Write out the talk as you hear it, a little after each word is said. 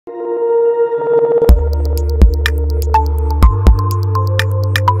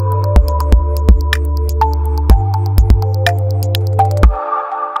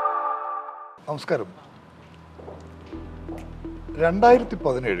നമസ്കാരം.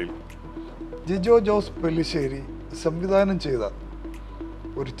 2017 ജിജോ ജോസ് പെല്ലിശ്ശേരി സംവിധാനം ചെയ്ത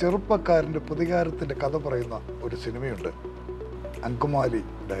ഒരു ചെറുപ്പക്കാരൻ്റെ പ്രതികാരത്തിൻ്റെ കഥ പറയുന്ന ഒരു സിനിമയുണ്ട്, അങ്കമാലി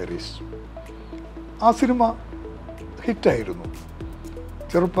ഡയറീസ്. ആ സിനിമ ഹിറ്റായിരുന്നു.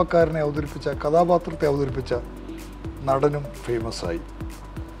 ചെറുപ്പക്കാരനെ അവതരിപ്പിച്ച, കഥാപാത്രത്തെ അവതരിപ്പിച്ച നടനും ഫേമസായി.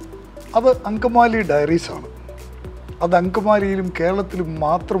 അത് അങ്കമാലി ഡയറീസാണ്. അത് അങ്കമാലിയിലും കേരളത്തിലും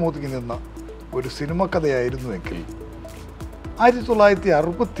മാത്രം ഒതുങ്ങി നിന്ന ഒരു സിനിമ കഥയായിരുന്നുവെങ്കിൽ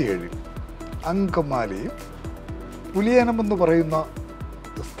 1967 അങ്കമാലിയിൽ പുലിയനമെന്ന് പറയുന്ന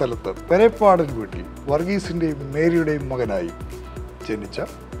സ്ഥലത്ത് പെരേപ്പാടൻ വീട്ടിൽ വർഗീസിൻ്റെയും മേരിയുടെയും മകനായി ജനിച്ച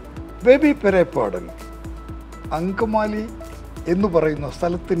ബേബി പെരേപ്പാടൻ അങ്കമാലി എന്ന് പറയുന്ന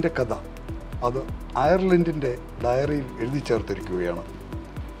സ്ഥലത്തിൻ്റെ കഥ അത് അയർലൻഡിൻ്റെ ഡയറിയിൽ എഴുതി ചേർത്തിരിക്കുകയാണ്.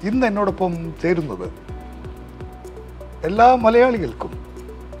 ഇന്ന് എന്നോടൊപ്പം ചേരുന്നത് എല്ലാ മലയാളികൾക്കും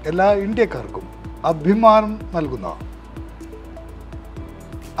എല്ലാ ഇന്ത്യക്കാർക്കും അഭിമാനം നൽകുന്ന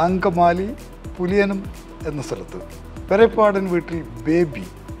അങ്കമാലി പുലിയനം എന്ന സ്ഥലത്ത് പെരേപ്പാടൻ വീട്ടിൽ ബേബി.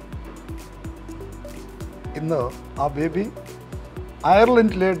 ഇന്ന് ആ ബേബി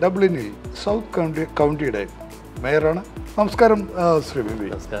അയർലൻഡിലെ ഡബ്ലിനിൽ സൗത്ത് കൗണ്ടിയുടെ മേയറാണ്. നമസ്കാരം ശ്രീ ബേബി.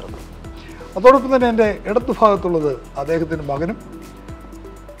 നമസ്കാരം. അതോടൊപ്പം തന്നെ എൻ്റെ ഇടതു ഭാഗത്തുള്ളത് അദ്ദേഹത്തിൻ്റെ മകനും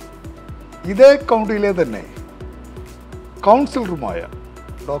ഇതേ കൗണ്ടിയിലെ തന്നെ കൗൺസിലറുമായ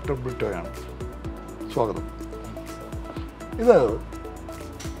ഡോക്ടർ ബ്രിട്ടോയാണ്. സ്വാഗതം. ഇത്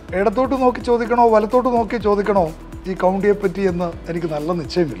ഇടത്തോട്ട് നോക്കി ചോദിക്കണോ വലത്തോട്ട് നോക്കി ചോദിക്കണോ ഈ കൗണ്ടിയെ പറ്റി എന്ന് എനിക്ക് നല്ല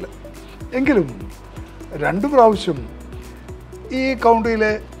നിശ്ചയമില്ല. എങ്കിലും 2 പ്രാവശ്യം ഈ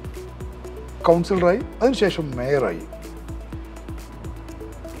കൗണ്ടിയിലെ കൗൺസിലറായി, അതിനുശേഷം മേയറായി.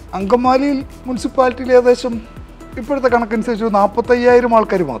 അങ്കമാലിയിൽ മുനിസിപ്പാലിറ്റിയിൽ ഏകദേശം ഇപ്പോഴത്തെ കണക്കനുസരിച്ച് 45,000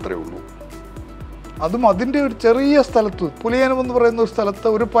 ആൾക്കാർ മാത്രമേ ഉള്ളൂ. അതും അതിൻ്റെ ഒരു ചെറിയ സ്ഥലത്ത്, പുലിയനം എന്ന് പറയുന്ന ഒരു സ്ഥലത്ത്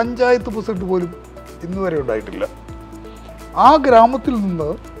ഒരു പഞ്ചായത്ത് പ്രസിഡന്റ് പോലും ഇന്ന് വരെ ഉണ്ടായിട്ടില്ല. ആ ഗ്രാമത്തിൽ നിന്ന്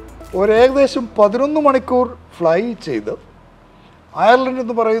ഏകദേശം 11 മണിക്കൂർ ഫ്ലൈ ചെയ്ത് അയർലൻഡ്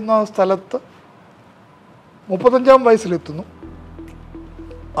എന്ന് പറയുന്ന സ്ഥലത്ത് 35-ാം വയസ്സിലെത്തുന്നു.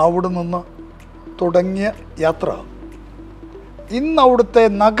 അവിടെ നിന്ന് തുടങ്ങിയ യാത്ര ഇന്ന് അവിടുത്തെ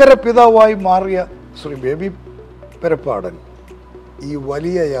നഗരപിതാവായി മാറിയ ശ്രീ ബേബി പെരേപ്പാടൻ ഈ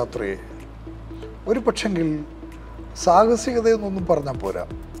വലിയ യാത്രയെ ഒരു പക്ഷെങ്കിൽ സാഹസികതയെന്നൊന്നും പറഞ്ഞാൽ പോരാ.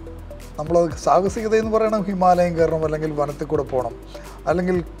 നമ്മളത് സാഹസികതയെന്ന് പറയണം ഹിമാലയം കയറണം, അല്ലെങ്കിൽ വനത്തിൽ കൂടെ പോകണം,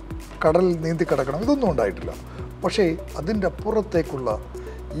 അല്ലെങ്കിൽ കടൽ നീന്തി കിടക്കണം, ഇതൊന്നും ഉണ്ടായിട്ടില്ല. പക്ഷേ അതിൻ്റെ അപ്പുറത്തേക്കുള്ള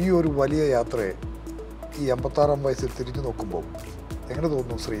ഈ ഒരു വലിയ യാത്രയെ ഈ 56-ാം വയസ്സിൽ തിരിഞ്ഞു നോക്കുമ്പോൾ എങ്ങനെ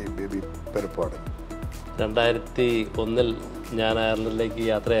തോന്നുന്നു ശ്രീ ബേബി പെരേപ്പാടൻ? 2001 ഞാൻ അയർലൻഡിലേക്ക്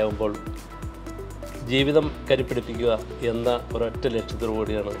യാത്രയാകുമ്പോൾ ജീവിതം കരിപ്പിടിപ്പിക്കുക എന്ന ഒരൊറ്റ ലക്ഷ്യത്തോടു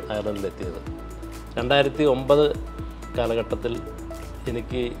കൂടിയാണ് അയർലൻഡിലെത്തിയത്. 2009 കാലഘട്ടത്തിൽ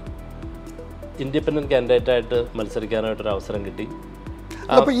എനിക്ക് ഇൻഡിപെൻഡൻറ്റ് കാൻഡിഡേറ്റായിട്ട് മത്സരിക്കാനായിട്ടൊരു അവസരം കിട്ടി.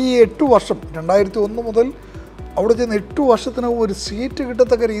 അപ്പോൾ ഈ 8 വർഷം 2001 മുതൽ അവിടെ ചെന്ന് 8 വർഷത്തിനകം ഒരു സീറ്റ്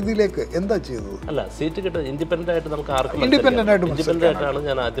കിട്ടത്തക്ക രീതിയിലേക്ക് എന്താ ചെയ്തത്? അല്ല, സീറ്റ് കിട്ടുക ഇൻഡിപെൻഡൻ്റ് ആയിട്ട് നമുക്ക് ആർക്കും ഇൻഡിപെൻഡൻ്റ് ആയിട്ടാണ്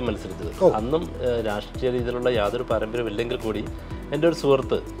ഞാൻ ആദ്യം മത്സരിച്ചത്. അന്നും രാഷ്ട്രീയ രീതിയിലുള്ള യാതൊരു പാരമ്പര്യമില്ലെങ്കിൽ കൂടി എൻ്റെ ഒരു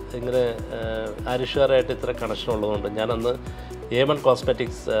സുഹൃത്ത് ഇങ്ങനെ ആരിഷുകാരായിട്ട് ഇത്ര കണക്ഷൻ ഉള്ളതുകൊണ്ട് ഞാൻ അന്ന് A1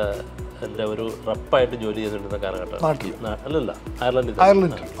 കോസ്മെറ്റിക്സ് എൻ്റെ ഒരു റപ്പായിട്ട് ജോലി ചെയ്തിരുന്ന കാലഘട്ടം. അല്ലല്ല, അയർലൻഡിൽ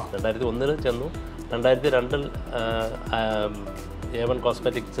 2001 ചെന്നു. 2002 A1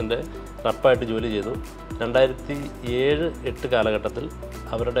 കോസ്മെറ്റിക്സിൻ്റെ റപ്പായിട്ട് ജോലി ചെയ്തു. 2007-8 കാലഘട്ടത്തിൽ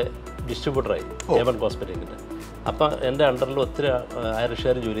അവരുടെ ഡിസ്ട്രിബ്യൂട്ടറായി A1 കോസ്മെറ്റിക്സിൻ്റെ. അപ്പം എൻ്റെ അണ്ടറിൽ ഒത്തിരി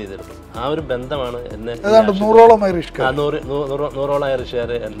ഐറിഷുകാർ ജോലി ചെയ്തിരുന്നു. ആ ഒരു ബന്ധമാണ് എന്നെ 100ഓളം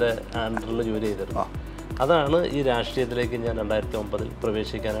ഐറിഷുകാർ എൻ്റെ അണ്ടറിൽ ജോലി ചെയ്തിരുന്നു. അതാണ് ഈ രാഷ്ട്രീയത്തിലേക്ക് ഞാൻ 2009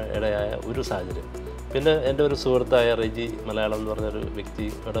 പ്രവേശിക്കാൻ ഇടയായ ഒരു സാഹചര്യം. പിന്നെ എൻ്റെ ഒരു സുഹൃത്തായ റെജി മലയാളം എന്ന് പറഞ്ഞൊരു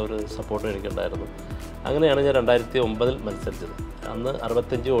വ്യക്തിയുടെ ഒരു സപ്പോർട്ടും എനിക്കുണ്ടായിരുന്നു. അങ്ങനെയാണ് ഞാൻ 2009 മത്സരിച്ചത്. അന്ന്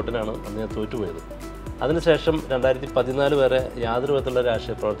 65 വോട്ടിനാണ് അന്ന് ഞാൻ തോറ്റുപോയത്. അതിനുശേഷം 2014 വരെ യാതൊരു വിധത്തിലുള്ള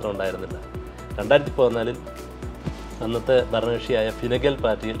രാഷ്ട്രീയ പ്രവർത്തനം ഉണ്ടായിരുന്നില്ല. 2014 അന്നത്തെ ഭരണകക്ഷിയായ ഫിനഗൽ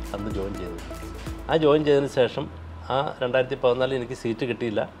പാർട്ടിയിൽ അന്ന് ജോയിൻ ചെയ്തു. ആ ജോയിൻ ചെയ്തതിന് ശേഷം ആ 2014 എനിക്ക് സീറ്റ്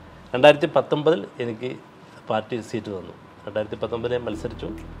കിട്ടിയില്ല. 2019 എനിക്ക് പാർട്ടി സീറ്റ് തന്നു. 2019 മത്സരിച്ചു.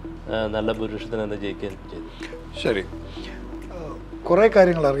 നല്ല ഭൂരിപക്ഷത്തിന് തന്നെ ജയിക്കുകയും ചെയ്തു. ശരി, കുറേ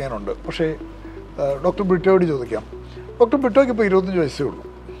കാര്യങ്ങൾ അറിയാനുണ്ട്. പക്ഷേ ഡോക്ടർ ബ്രിട്ടോയോട് ചോദിക്കാം. ഡോക്ടർ ബ്രിട്ടോയ്ക്ക് ഇപ്പോൾ 25 വയസ്സേ ഉള്ളൂ.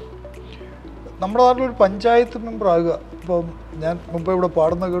 നമ്മുടെ നാട്ടിലൊരു പഞ്ചായത്ത് മെമ്പർ ആകുക, ഇപ്പം ഞാൻ മുമ്പ് ഇവിടെ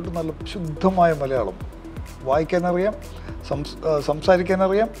പാടുന്ന കേട്ട് നല്ല ശുദ്ധമായ മലയാളം വായിക്കാനറിയാം,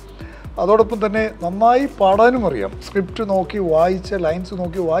 സംസാരിക്കാനറിയാം, അതോടൊപ്പം തന്നെ നന്നായി പാടാനും അറിയാം. സ്ക്രിപ്റ്റ് നോക്കി വായിച്ച്, ലൈൻസ്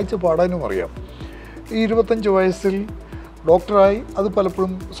നോക്കി വായിച്ച് പാടാനും അറിയാം. ഈ 25 വയസ്സിൽ ഡോക്ടറായി അത്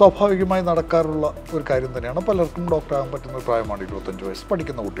പലപ്പോഴും സ്വാഭാവികമായി നടക്കാറുള്ള ഒരു കാര്യം തന്നെയാണ്. പലർക്കും ഡോക്ടറാകാൻ പറ്റുന്ന പ്രായമാണ് 25 വയസ്സ്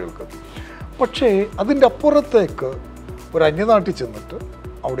പഠിക്കുന്ന കുട്ടികൾക്ക്. പക്ഷേ അതിൻ്റെ അപ്പുറത്തേക്ക് ഒരു അന്യനാട്ടിൽ ചെന്നിട്ട്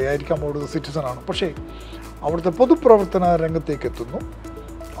അവിടെ ആയിരിക്കാം അവിടുത്തെ സിറ്റിസണാണ്, പക്ഷേ അവിടുത്തെ പൊതുപ്രവർത്തന രംഗത്തേക്ക് എത്തുന്നു,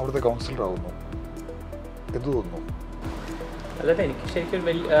 അവിടുത്തെ കൗൺസിലറാകുന്നു. എന്ത് തോന്നുന്നു? അല്ലാതെ എനിക്ക് ശരിക്കും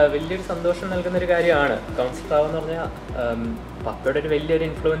വലിയൊരു സന്തോഷം നൽകുന്നൊരു കാര്യമാണ് കൗൺസിലറാവെന്ന് പറഞ്ഞാൽ. പപ്പയുടെ ഒരു വലിയൊരു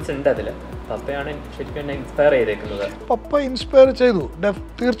ഇൻഫ്ലുവൻസ് ഉണ്ട് അതിൽ. പപ്പയാണ് ശരിക്കും എന്നെ ഇൻസ്പയർ ചെയ്തേക്കുന്നത്. പപ്പ ഇൻസ്പയർ ചെയ്തു,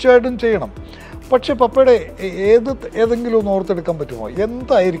 തീർച്ചയായിട്ടും ചെയ്യണം. പക്ഷേ പപ്പയുടെ ഏതെങ്കിലും ഒന്ന് ഓർത്തെടുക്കാൻ പറ്റുമോ?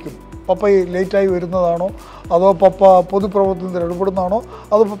 എന്തായിരിക്കും? പപ്പ ലേറ്റായി വരുന്നതാണോ, അതോ പപ്പ പൊതുപ്രവർത്തനത്തിൽ ഇടപെടുന്നതാണോ,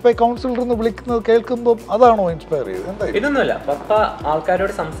 അതോ പപ്പയെ കൗൺസിലറിൽ നിന്ന് വിളിക്കുന്നത് കേൾക്കുമ്പോൾ അതാണോ ഇൻസ്പയർ ചെയ്തത്? ഇതൊന്നുമല്ല, പപ്പ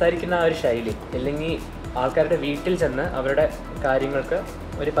ആൾക്കാരോട് സംസാരിക്കുന്ന ആ ഒരു ശൈലി, അല്ലെങ്കിൽ ആൾക്കാരുടെ വീട്ടിൽ ചെന്ന് അവരുടെ കാര്യങ്ങൾക്ക്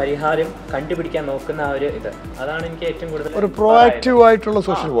ഒരു പരിഹാരം കണ്ടുപിടിക്കാൻ നോക്കുന്ന ആ ഒരു അതാണ് എനിക്ക് ഏറ്റവും കൂടുതൽ ഒരു പ്രോആക്റ്റീവ് ആയിട്ടുള്ള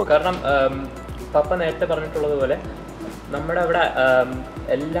സോഷ്യൽ വർക്ക്. കാരണം പപ്പ നേരത്തെ പറഞ്ഞിട്ടുള്ളത് പോലെ നമ്മുടെ അവിടെ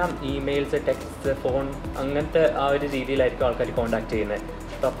എല്ലാം ഇമെയിൽസ്, ടെക്സ്റ്റ്, ഫോൺ അങ്ങനത്തെ ആ ഒരു രീതിയിലായിരിക്കും ആൾക്കാർ കോണ്ടാക്ട് ചെയ്യുന്നത്.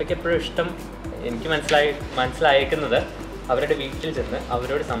 പപ്പയ്ക്ക് എപ്പോഴും ഇഷ്ടം, എനിക്ക് മനസ്സിലായേക്കുന്നത് അവരുടെ വീട്ടിൽ ചെന്ന്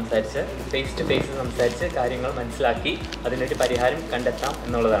അവരോട് സംസാരിച്ച് ഫേസ് ടു ഫേസ് സംസാരിച്ച് കാര്യങ്ങൾ മനസ്സിലാക്കി അതിനൊരു പരിഹാരം കണ്ടെത്താം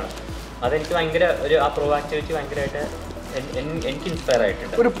എന്നുള്ളതാണ്. അതെനിക്ക് ഭയങ്കര ആ പ്രോആക്ടിവിറ്റി ഭയങ്കരമായിട്ട് എനിക്ക് ഇൻസ്പയർ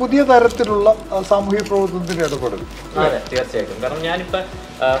ആയിട്ടുണ്ട്. ഒരു പുതിയ തരത്തിലുള്ള സാമൂഹിക പ്രവർത്തനത്തിന്റെ ഇടപെടൽ. അതെ, തീർച്ചയായിട്ടും. കാരണം ഞാനിപ്പോൾ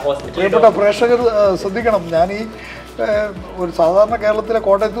പ്രിയപ്പെട്ട പ്രേക്ഷകർ ശ്രദ്ധിക്കണം, ഞാൻ ഈ ഒരു സാധാരണ കേരളത്തിലെ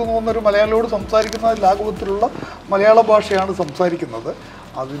കോട്ടയത്ത് നിന്ന് വന്നൊരു മലയാളിയോട് സംസാരിക്കുന്ന ലാഘവത്തിലുള്ള മലയാള ഭാഷയാണ് സംസാരിക്കുന്നത്.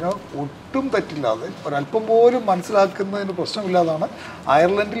 അതിന് ഒട്ടും തെറ്റില്ലാതെ ഒരല്പം പോലും മനസ്സിലാക്കുന്നതിന് പ്രശ്നമില്ലാതാണ്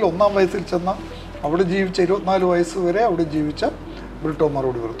അയർലൻഡിൽ 1-ാം വയസ്സിൽ ചെന്ന അവിടെ ജീവിച്ച 24 വയസ്സ് വരെ അവിടെ ജീവിച്ച ബ്രിട്ടോ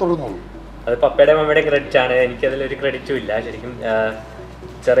മറുപടി വരും. തുടർന്നോളൂ. അത് പപ്പയുടെ മമ്മയുടെ ക്രെഡിറ്റ് ആണ്, എനിക്കതിലൊരു ക്രെഡിറ്റും ഇല്ല. ശരിക്കും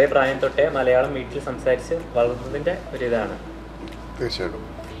ചെറിയ പ്രായം തൊട്ടേ മലയാളം വീട്ടിൽ സംസാരിച്ച് വളർന്നതിൻ്റെ ഒരു ഇതാണ്. തീർച്ചയായിട്ടും.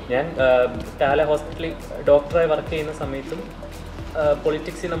 ഞാൻ ടാല ഹോസ്പിറ്റലിൽ ഡോക്ടറായി വർക്ക് ചെയ്യുന്ന സമയത്തും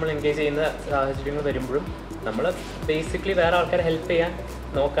പൊളിറ്റിക്സിൽ നമ്മൾ എൻഗേജ് ചെയ്യുന്ന സാഹചര്യങ്ങൾ വരുമ്പോഴും നമ്മൾ ബേസിക്കലി വേറെ ആൾക്കാരെ ഹെൽപ്പ് ചെയ്യാൻ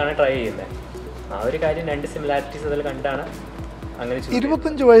നോക്കാണ് ട്രൈ ചെയ്യുന്നത്. ആ ഒരു കാര്യം, 2 സിമിലാരിറ്റീസ് അതിൽ കണ്ടാണ് അങ്ങനെ.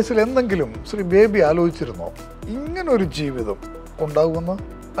 25 വയസ്സിൽ എന്തെങ്കിലും ശ്രീ ബേബി ആലോചിച്ചിരുന്നോ ഇങ്ങനൊരു ജീവിതം ഉണ്ടാകുമെന്ന്?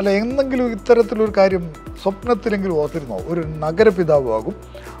 അല്ല, എന്തെങ്കിലും ഇത്തരത്തിലൊരു കാര്യം സ്വപ്നത്തിലെങ്കിലും ഓർത്തിരുന്നോ? ഒരു നഗരപിതാവാകും,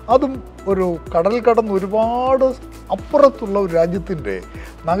 അതും ഒരു കടൽ കടന്ന് ഒരുപാട് അപ്പുറത്തുള്ള ഒരു രാജ്യത്തിൻ്റെ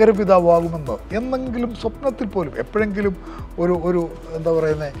നഗരപിതാവാകുമെന്ന് എന്തെങ്കിലും സ്വപ്നത്തിൽ പോലും എപ്പോഴെങ്കിലും ഒരു എന്താ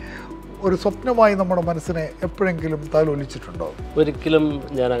പറയുന്നത്, ഒരു സ്വപ്നമായി നമ്മുടെ മനസ്സിനെ എപ്പോഴെങ്കിലും താലോലിച്ചിട്ടുണ്ടോ? ഒരിക്കലും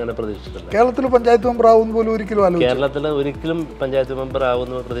ഞാൻ അങ്ങനെ പ്രതീക്ഷിച്ചിട്ടില്ല. കേരളത്തിൽ പഞ്ചായത്ത് മെമ്പർ ആവുന്ന പോലും ഒരിക്കലും ആലോചിച്ചു? കേരളത്തിൽ ഒരിക്കലും പഞ്ചായത്ത് മെമ്പർ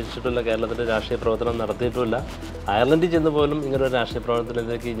ആവുമെന്ന് പ്രതീക്ഷിച്ചിട്ടില്ല. കേരളത്തിൽ രാഷ്ട്രീയ പ്രവർത്തനം നടത്തിയിട്ടുമില്ല. അയർലൻഡിൽ ചെന്ന് പോലും ഇങ്ങനെ ഒരു രാഷ്ട്രീയ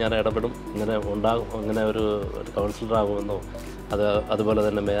പ്രവർത്തനത്തിലേക്ക് ഞാൻ ഇടപെടും, ഇങ്ങനെ ഉണ്ടാകും, അങ്ങനെ ഒരു കൗൺസിലർ ആകുമെന്നോ അതുപോലെ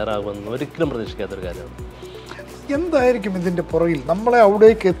തന്നെ മേയറാകുമെന്നോ ഒരിക്കലും പ്രതീക്ഷിക്കാത്തൊരു കാര്യമാണ്. എന്തായിരിക്കും ഇതിൻ്റെ പുറകിൽ നമ്മളെ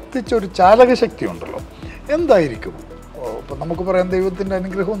അവിടേക്ക് എത്തിച്ച ഒരു ചാലകശക്തി ഉണ്ടല്ലോ, എന്തായിരിക്കും? ഇപ്പം നമുക്ക് പറയാം ദൈവത്തിൻ്റെ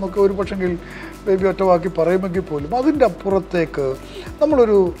അനുഗ്രഹം എന്നൊക്കെ ഒരു പക്ഷെങ്കിൽ ബേബി ഒറ്റവാക്കി പറയുമെങ്കിൽ പോലും അതിൻ്റെ അപ്പുറത്തേക്ക്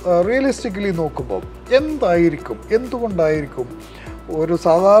നമ്മളൊരു റിയലിസ്റ്റിക്കലി നോക്കുമ്പോൾ എന്തായിരിക്കും, എന്തുകൊണ്ടായിരിക്കും ഒരു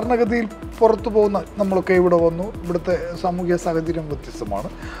സാധാരണഗതിയിൽ പുറത്തു പോകുന്ന നമ്മളൊക്കെ ഇവിടെ വന്നു, ഇവിടുത്തെ സാമൂഹിക സാഹചര്യം വ്യത്യസ്തമാണ്.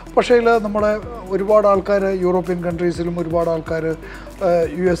 പക്ഷേ നമ്മളെ ഒരുപാട് ആൾക്കാർ യൂറോപ്യൻ കൺട്രീസിലും ഒരുപാട് ആൾക്കാർ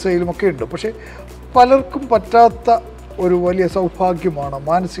USA-യിലും ഒക്കെ ഉണ്ട്. പക്ഷേ പലർക്കും പറ്റാത്ത ഒരു വലിയ സൗഭാഗ്യമാണ്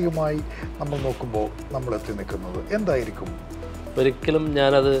മാനസികമായി നമ്മൾ നോക്കുമ്പോൾ നമ്മൾ എത്തി നിൽക്കുന്നത്. എന്തായിരിക്കും? ഒരിക്കലും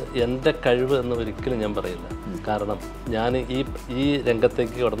ഞാനത് എൻ്റെ കഴിവ് എന്ന് ഒരിക്കലും ഞാൻ പറയില്ല. കാരണം ഞാൻ ഈ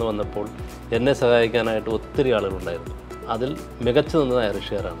രംഗത്തേക്ക് കടന്നു വന്നപ്പോൾ എന്നെ സഹായിക്കാനായിട്ട് ഒത്തിരി ആളുകളുണ്ടായിരുന്നു. അതിൽ മികച്ചു നിന്നത്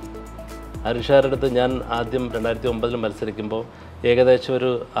ഐറിഷുകാരാണ്. ഐറിഷുകാരുടെ അടുത്ത് ഞാൻ ആദ്യം 2009 മത്സരിക്കുമ്പോൾ ഏകദേശം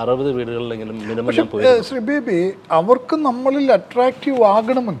ഒരു 60 വീടുകളിലെങ്കിലും മിനിമം ഞാൻ പോയി. ശ്രീ ബേബി, അവർക്ക് നമ്മളിൽ അട്രാക്റ്റീവ്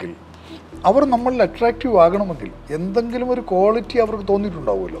ആകണമെങ്കിൽ എന്തെങ്കിലും ഒരു ക്വാളിറ്റി അവർക്ക്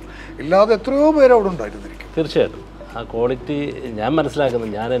തോന്നിയിട്ടുണ്ടാവുമല്ലോ, ഇല്ലാതെ എത്രയോ പേര് അവിടെ ഉണ്ടായിരുന്നിരിക്കും. തീർച്ചയായിട്ടും ആ ക്വാളിറ്റി ഞാൻ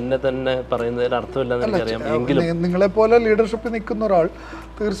മനസ്സിലാക്കുന്നത്, ഞാൻ എന്നെ തന്നെ പറയുന്നതിൽ അർത്ഥമില്ലെന്ന് എനിക്കറിയാം. എങ്കിലും നിങ്ങളെപ്പോലെ ലീഡർഷിപ്പിൽ നിൽക്കുന്ന ഒരാൾ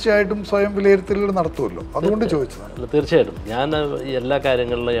തീർച്ചയായിട്ടും സ്വയം വിലയിരുത്തലുകൾ നടത്തുമല്ലോ, അതുകൊണ്ട് ചോദിച്ചതാണ്. തീർച്ചയായിട്ടും ഞാൻ എല്ലാ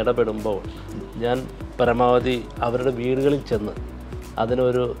കാര്യങ്ങളിലും ഇടപെടുമ്പോൾ ഞാൻ പരമാവധി അവരുടെ വീടുകളിൽ ചെന്ന്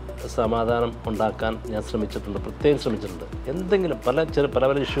അതിനൊരു സമാധാനം ഉണ്ടാക്കാൻ ഞാൻ ശ്രമിച്ചിട്ടുണ്ട്, പ്രത്യേകം ശ്രമിച്ചിട്ടുണ്ട്. എന്തെങ്കിലും പല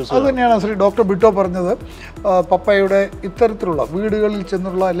ഇഷ്യൂസ്. അത് തന്നെയാണ് ശ്രീ ഡോക്ടർ ബിട്ടോ പറഞ്ഞത്. പപ്പയുടെ ഇത്തരത്തിലുള്ള വീടുകളിൽ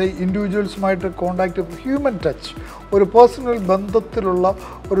ചെന്നുള്ള അല്ലെങ്കിൽ ഇൻഡിവിജ്വൽസുമായിട്ട് കോണ്ടാക്ട്, ഹ്യൂമൻ ടച്ച്, ഒരു പേഴ്സണൽ ബന്ധത്തിലുള്ള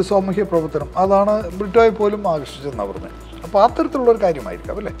ഒരു സാമൂഹ്യ പ്രവർത്തനം, അതാണ് ബ്രിട്ടോയെ പോലും ആകർഷിച്ചെന്നാണ് പറഞ്ഞത്. അപ്പോൾ അത്തരത്തിലുള്ളൊരു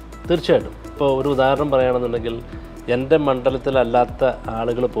കാര്യമായിരിക്കാം അല്ലേ? തീർച്ചയായിട്ടും. ഇപ്പോൾ ഒരു ഉദാഹരണം പറയുകയാണെന്നുണ്ടെങ്കിൽ, എൻ്റെ മണ്ഡലത്തിലല്ലാത്ത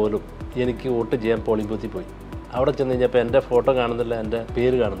ആളുകൾ പോലും എനിക്ക് വോട്ട് ചെയ്യാൻ പോളിംഗ് ബൂത്തിൽ പോയി. അവിടെ ചെന്ന് കഴിഞ്ഞപ്പോൾ എൻ്റെ ഫോട്ടോ കാണുന്നില്ല, എൻ്റെ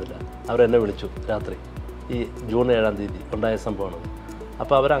പേര് കാണുന്നില്ല. അവരെന്നെ വിളിച്ചു രാത്രി, ഈ ജൂൺ 7-ാം തീയതി ഉണ്ടായ സംഭവമാണ്.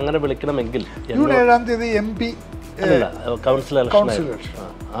 അപ്പോൾ അവരങ്ങനെ വിളിക്കണമെങ്കിൽ ജൂൺ 7-ാം തീയതി MP അല്ല, കൗൺസിൽ ഇലക്ഷൻ.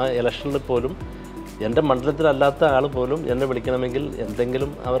 ആ ഇലക്ഷനിൽ പോലും എൻ്റെ മണ്ഡലത്തിലല്ലാത്ത ആൾ പോലും എന്നെ വിളിക്കണമെങ്കിൽ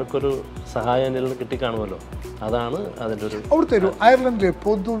എന്തെങ്കിലും അവർക്കൊരു സഹായം എന്നിൽ നിന്ന് കിട്ടിക്കാണുമല്ലോ. അതാണ് അതിൻ്റെ ഒരു. അവിടുത്തെ ഒരു അയർലൻഡിലെ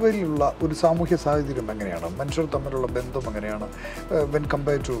പൊതുവെയുള്ള ഒരു സാമൂഹ്യ സാഹചര്യം എങ്ങനെയാണ്? മനുഷ്യർ തമ്മിലുള്ള ബന്ധം എങ്ങനെയാണ് വെൻ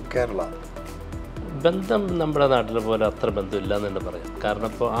കമ്പയർ ടു കേരള? ബന്ധം നമ്മുടെ നാട്ടിലെ പോലെ അത്ര ബന്ധമില്ല എന്ന് തന്നെ പറയാം. കാരണം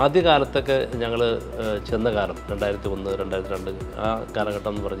ഇപ്പോൾ ആദ്യകാലത്തൊക്കെ ഞങ്ങൾ ചെന്ന കാലം 2001, 2002 ആ കാലഘട്ടം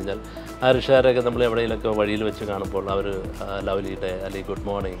എന്ന് പറഞ്ഞു കഴിഞ്ഞാൽ ഐറിഷുകാരൊക്കെ നമ്മൾ എവിടെയെങ്കിലൊക്കെ വഴിയിൽ വെച്ച് കാണുമ്പോൾ അവർ ലവ്ലി ഡേ അല്ലെങ്കിൽ ഗുഡ്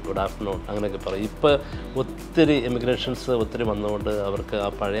മോർണിംഗ്, ഗുഡ് ആഫ്റ്റർനൂൺ അങ്ങനെയൊക്കെ പറയും. ഇപ്പോൾ ഒത്തിരി ഇമിഗ്രേഷൻസ് ഒത്തിരി വന്നുകൊണ്ട് അവർക്ക് ആ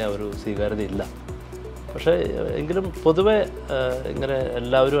പഴയ ഒരു സ്വീകാര്യത ഇല്ല. പക്ഷേ എങ്കിലും പൊതുവെ ഇങ്ങനെ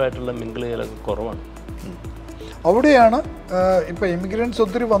എല്ലാവരുമായിട്ടുള്ള മിങ്കിൾ ചെയ്യലൊക്കെ കുറവാണ്. അവിടെയാണ് ഇപ്പോൾ ഇമിഗ്രൻസ്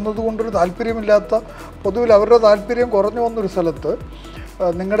ഒത്തിരി വന്നതുകൊണ്ടൊരു താല്പര്യമില്ലാത്ത, പൊതുവിൽ അവരുടെ താല്പര്യം കുറഞ്ഞു വന്നൊരു സ്ഥലത്ത്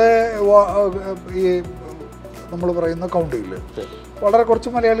നിങ്ങളുടെ ഈ നമ്മൾ പറയുന്ന കൗണ്ടിയിൽ വളരെ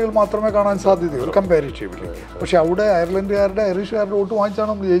കുറച്ച് മലയാളികൾ മാത്രമേ കാണാൻ സാധ്യതയുള്ളൂ കമ്പാരിറ്റീവ്ലി. പക്ഷേ അവിടെ അയർലൻഡുകാരുടെ ഐറിഷുകാരുടെ വോട്ട് വാങ്ങിച്ചാണ്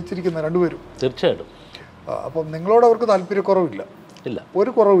നമ്മൾ ജയിച്ചിരിക്കുന്നത് രണ്ടുപേരും. തീർച്ചയായിട്ടും. അപ്പം നിങ്ങളോട് അവർക്ക് താല്പര്യക്കുറവില്ല? ഇല്ല,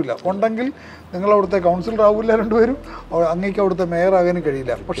 ഒരു കുറവില്ല. ഉണ്ടെങ്കിൽ നിങ്ങൾ അവിടുത്തെ കൗൺസിലർ ആവില്ല രണ്ടുപേരും, അങ്ങേക്ക് അവിടുത്തെ മേയർ ആകാനും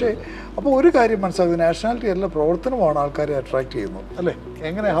കഴിയില്ല. പക്ഷേ അപ്പോൾ ഒരു കാര്യം മനസ്സിലാക്കുന്നത് നാഷണാലിറ്റി അല്ല, പ്രവർത്തനമാണ് ആൾക്കാരെ അട്രാക്ട് ചെയ്യുന്നത് അല്ലേ?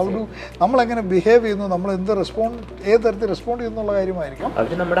 എങ്ങനെ നമ്മളെങ്ങനെ ബിഹേവ് ചെയ്യുന്നു, നമ്മൾ എന്ത് ഏത് തരത്തിൽ റെസ്പോണ്ട് ചെയ്യുന്നുള്ള കാര്യമായിരിക്കും.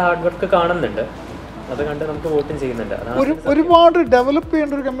 അവർ നമ്മുടെ ഹാർഡ് വർക്ക് കാണുന്നുണ്ട്, അത് കണ്ട് നമുക്ക് വോട്ടും ചെയ്യുന്നുണ്ട്. ഒരുപാട് ഡെവലപ്പ്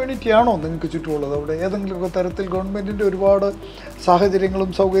ചെയ്യേണ്ട ഒരു കമ്മ്യൂണിറ്റിയാണോ നിങ്ങൾക്ക് ചുറ്റുമുള്ളത്? അവിടെ ഏതെങ്കിലുമൊക്കെ തരത്തിൽ ഗവൺമെൻറ്റിൻ്റെ ഒരുപാട്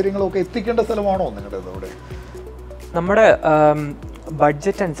സാഹചര്യങ്ങളും സൗകര്യങ്ങളും ഒക്കെ എത്തിക്കേണ്ട സ്ഥലമാണോ നിങ്ങളുടേത്? അവിടെ നമ്മുടെ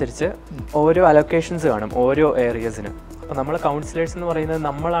ബഡ്ജറ്റ് അനുസരിച്ച് ഓരോ അലൊക്കേഷൻസ് കാണും ഓരോ ഏരിയസിന്. അപ്പോൾ നമ്മൾ കൗൺസിലേഴ്സ് എന്ന് പറയുന്നത്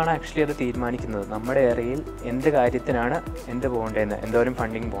നമ്മളാണ് ആക്ച്വലി അത് തീരുമാനിക്കുന്നത്. നമ്മുടെ ഏരിയയിൽ എന്ത് കാര്യത്തിനാണ് എന്ത് പോകേണ്ടതെന്ന്, എന്തോരം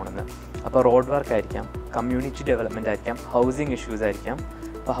ഫണ്ടിങ് പോകണമെന്ന്. അപ്പോൾ റോഡ് വർക്ക് ആയിരിക്കാം, കമ്മ്യൂണിറ്റി ഡെവലപ്മെൻറ്റ് ആയിരിക്കാം, ഹൗസിംഗ് ഇഷ്യൂസ് ആയിരിക്കാം.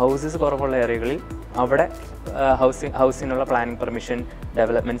 അപ്പോൾ ഹൗസസ് കുറവുള്ള ഏരിയകളിൽ അവിടെ ഹൗസിങ്ങിനുള്ള പ്ലാനിങ് പെർമിഷൻ,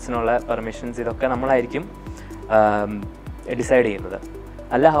 ഡെവലപ്മെൻറ്റ്സിനുള്ള പെർമിഷൻസ്, ഇതൊക്കെ നമ്മളായിരിക്കും ഡിസൈഡ് ചെയ്യുന്നത്.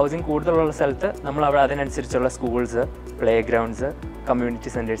 അല്ല, ഹൗസിംഗ് കൂടുതലുള്ള സ്ഥലത്ത് നമ്മൾ അവിടെ അതിനനുസരിച്ചുള്ള schools, play grounds, community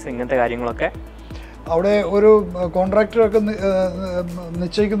centres, ഇങ്ങനത്തെ കാര്യങ്ങളൊക്കെ. അവിടെ ഒരു കോൺട്രാക്ടറൊക്കെ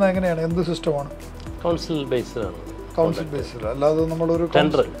നിശ്ചയിക്കുന്നത് എങ്ങനെയാണ്? എന്ത് സിസ്റ്റമാണ്? കൗൺസിൽ ബേസ്ഡാണ്. കൗൺസിൽ ബേസ്ഡ്, അല്ലാതെ നമ്മളൊരു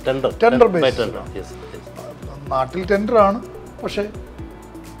ടെൻഡർ ബേസ്ഡ്. നാട്ടിൽ ടെൻഡറാണ്, പക്ഷേ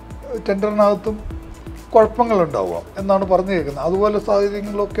ടെൻഡറിനകത്തും കുഴപ്പങ്ങളുണ്ടാവുക എന്നാണ് പറഞ്ഞു കേൾക്കുന്നത്. അതുപോലെ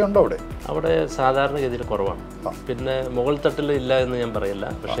സാഹചര്യങ്ങളൊക്കെ ഉണ്ടോ അവിടെ? അവിടെ സാധാരണഗതിയിൽ കുറവാണ്. പിന്നെ മുകൾ തട്ടിൽ ഇല്ല എന്ന് ഞാൻ പറയില്ല,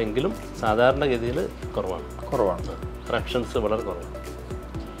 പക്ഷേ എങ്കിലും സാധാരണഗതിയിൽ കുറവാണ്.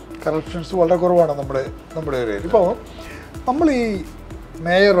 കറപ്ഷൻസ് വളരെ കുറവാണ് നമ്മുടെ ഏരിയയിൽ. ഇപ്പോൾ നമ്മൾ ഈ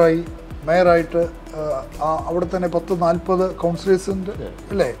മേയറായിട്ട് അവിടെ തന്നെ 10-40 കൗൺസിലേഴ്സിൻ്റെ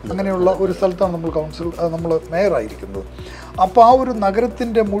അല്ലേ, അങ്ങനെയുള്ള ഒരു സ്ഥലത്താണ് നമ്മൾ മേയറായിരിക്കുന്നത്. അപ്പോൾ ആ ഒരു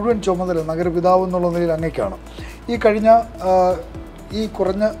നഗരത്തിൻ്റെ മുഴുവൻ ചുമതല നഗരപിതാവ് എന്നുള്ള നിലയിൽ അങ്ങേക്കാണ്. ഈ കഴിഞ്ഞ ഈ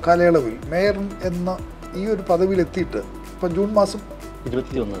കുറഞ്ഞ കാലയളവിൽ മേയർ എന്ന ഈ ഒരു പദവിയിലെത്തിയിട്ട് ഇപ്പം ജൂൺ മാസം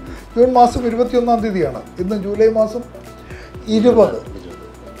 21-ാം തീയതിയാണ്, ഇന്ന് ജൂലൈ മാസം 20.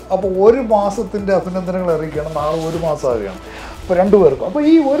 അപ്പോൾ ഒരു മാസത്തിൻ്റെ അഭിനന്ദനങ്ങൾ അറിയിക്കണം. നാളെ ഒരു മാസമാകുകയാണ്. അപ്പോൾ രണ്ടുപേർക്കും. അപ്പോൾ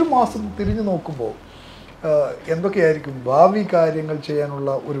ഈ ഒരു മാസം തിരിഞ്ഞു നോക്കുമ്പോൾ എന്തൊക്കെയായിരിക്കും ഭാവി കാര്യങ്ങൾ ചെയ്യാനുള്ള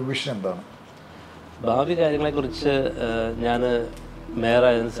ഒരു വിഷൻ എന്താണ്? ഭാവി കാര്യങ്ങളെക്കുറിച്ച് ഞാൻ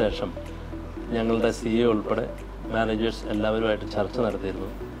മേയറായതിനു ശേഷം ഞങ്ങളുടെ CEO ഉൾപ്പെടെ മാനേജേഴ്സ് എല്ലാവരുമായിട്ട് ചർച്ച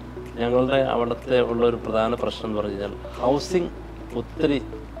നടത്തിയിരുന്നു. ഞങ്ങളുടെ അവിടുത്തെ ഉള്ളൊരു പ്രധാന പ്രശ്നം എന്ന് പറഞ്ഞു കഴിഞ്ഞാൽ ഹൗസിംഗ് ഒത്തിരി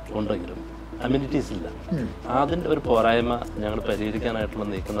ഉണ്ടെങ്കിലും അമ്യൂണിറ്റീസ് ഇല്ല. അതിൻ്റെ ഒരു പോരായ്മ ഞങ്ങൾ പരിഹരിക്കാനായിട്ടുള്ള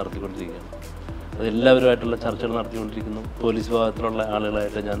നീക്കം നടത്തിക്കൊണ്ടിരിക്കുകയാണ്. അതെല്ലാവരുമായിട്ടുള്ള ചർച്ചകൾ നടത്തിക്കൊണ്ടിരിക്കുന്നു. പോലീസ് വിഭാഗത്തിലുള്ള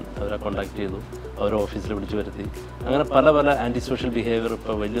ആളുകളായിട്ട് ഞാൻ അവരെ കോൺടാക്ട് ചെയ്തു, അവരെ ഓഫീസിൽ വിളിച്ചു വരുത്തി. അങ്ങനെ പല ആൻറ്റി സോഷ്യൽ ബിഹേവിയർ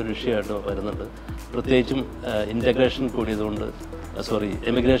ഇപ്പോൾ വലിയൊരു ഇഷ്യൂ വരുന്നുണ്ട്. പ്രത്യേകിച്ചും എമിഗ്രേഷൻ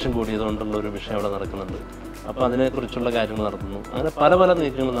കൂടിയതുകൊണ്ടുള്ള ഒരു വിഷയം അവിടെ നടക്കുന്നുണ്ട്. അപ്പോൾ അതിനെക്കുറിച്ചുള്ള കാര്യങ്ങൾ നടത്തുന്നു. അങ്ങനെ പല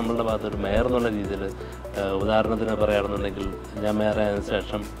നീക്കങ്ങൾ നമ്മളുടെ ഭാഗത്ത് ഒരു മേയർ എന്നുള്ള രീതിയിൽ, ഉദാഹരണത്തിന് പറയുകയാണെന്നുണ്ടെങ്കിൽ ഞാൻ മേയറായതിനു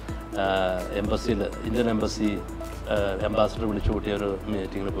ശേഷം ഇന്ത്യൻ എംബസി അംബാസിഡർ വിളിച്ചു കൂട്ടിയ ഒരു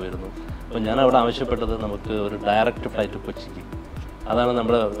മീറ്റിങ്ങിന് പോയിരുന്നു. അപ്പോൾ ഞാൻ അവിടെ ആവശ്യപ്പെട്ടത് നമുക്ക് ഒരു ഡയറക്റ്റ് ഫ്ലൈറ്റ് കൊച്ചിക്ക്, അതാണ്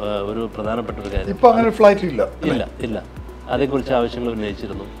നമ്മുടെ ഒരു പ്രധാനപ്പെട്ട ഒരു കാര്യം. ഇപ്പോൾ അങ്ങനെ ഫ്ലൈറ്റ് ഇല്ല. അതേക്കുറിച്ച് ആവശ്യങ്ങൾ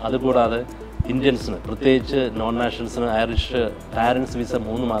ഉന്നയിച്ചിരുന്നു. അതുകൂടാതെ ഇന്ത്യൻസിന്, പ്രത്യേകിച്ച് നോൺ നാഷണൽസിന് ഐറിഷ് പാരൻസ് വിസ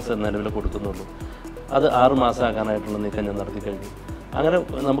 3 മാസം നിലവിൽ കൊടുക്കുന്നുള്ളൂ. അത് 6 മാസമാക്കാനായിട്ടുള്ള നീക്കം ഞാൻ നടത്തി കഴിഞ്ഞു. അങ്ങനെ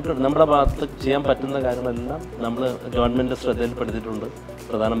നമുക്ക് നമ്മുടെ ഭാഗത്ത് ചെയ്യാൻ പറ്റുന്ന കാര്യങ്ങളെല്ലാം നമ്മൾ ഗവൺമെൻറ് ശ്രദ്ധയിൽപ്പെടുത്തിയിട്ടുണ്ട്.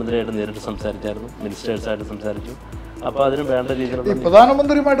 പ്രധാനമന്ത്രിയായിട്ട് നേരിട്ട് സംസാരിച്ചായിരുന്നു, മിനിസ്റ്റേഴ്സായിട്ട് സംസാരിച്ചു. അപ്പോൾ അതിന് വേണ്ട രീതിയിലുള്ള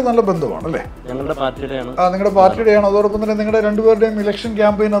പ്രധാനമന്ത്രിയുമായിട്ട് നല്ല ബന്ധമാണ് അല്ലേ? ഞങ്ങളുടെ പാർട്ടിയുടെയാണ്. നിങ്ങളുടെ പാർട്ടിയുടെയാണ്. അതോടൊപ്പം തന്നെ നിങ്ങളുടെ രണ്ടുപേരുടെയും ഇലക്ഷൻ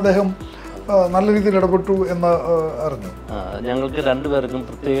ക്യാമ്പയിൻ അദ്ദേഹം നല്ല രീതിയിൽ ഇടപെട്ടു എന്ന് അറിഞ്ഞു. ഞങ്ങൾക്ക് രണ്ടുപേർക്കും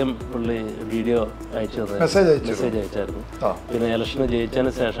പ്രത്യേകം പുള്ളി വീഡിയോ മെസ്സേജ് അയച്ചായിരുന്നു. പിന്നെ ഇലക്ഷന്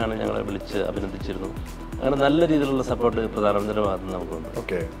ജയിച്ചതിന് ശേഷമാണ് ഞങ്ങളെ വിളിച്ച് അഭിനന്ദിച്ചിരുന്നു. അങ്ങനെ നല്ല രീതിയിലുള്ള സപ്പോർട്ട് പ്രധാനമന്ത്രിയുടെ ഭാഗത്ത് നിന്ന് നമുക്കുണ്ട്.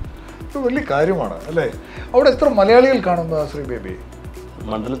 ഓക്കെ, വലിയ കാര്യമാണ് അല്ലേ? അവിടെ എത്ര മലയാളികൾ കാണും ശ്രീ ബേബി?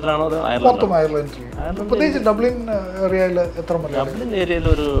 മണ്ഡലത്തിലാണോ അതോ മൊത്തം അയർലൻഡിൽ? പ്രത്യേകിച്ച് ഡബ്ലിൻ ഏരിയയിൽ എത്ര മലയാളികൾ? ഡബ്ലിൻ ഏരിയയിൽ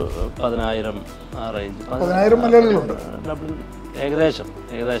ഒരു 10,000 ആ റേഞ്ച്. 10,000 മലയാളികളുണ്ട് ഡബ്ലിൻ ഏകദേശം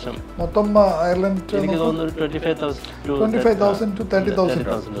മൊത്തം അയർലൻഡ് എനിക്ക് തോന്നുന്നു 25,000 to 30,000.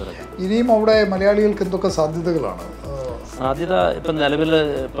 ഇനിയും അവിടെ മലയാളികൾക്ക് എന്തൊക്കെ സാധ്യതകളാണ്? സാധ്യത ഇപ്പം നിലവിൽ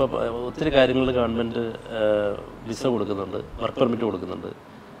ഇപ്പോൾ ഒത്തിരി കാര്യങ്ങൾ ഗവൺമെൻറ് വിസ കൊടുക്കുന്നുണ്ട്, വർക്ക് പെർമിറ്റ് കൊടുക്കുന്നുണ്ട്,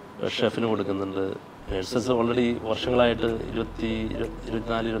 ഷെഫിന് കൊടുക്കുന്നുണ്ട്. നഴ്സസ് ഓൾറെഡി വർഷങ്ങളായിട്ട്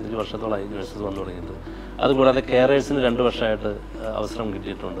 24-25 വർഷത്തോളമായി നഴ്സസ് വന്നു തുടങ്ങിയിട്ടുണ്ട്. അതുകൂടാതെ കെയറേഴ്സിന് 2 വർഷമായിട്ട് അവസരം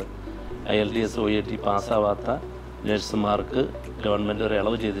കിട്ടിയിട്ടുണ്ട്. IELTS OET പാസ്സാവാത്ത നഴ്സുമാർക്ക് ഗവൺമെൻറ് ഒരു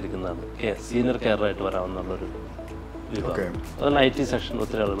ഇളവ് ചെയ്തിരിക്കുന്നതാണ്. സീനിയർ കെയറായിട്ട് വരാമെന്നുള്ളൊരു വിഭാഗം. അതുപോലെ IT സെക്ഷൻ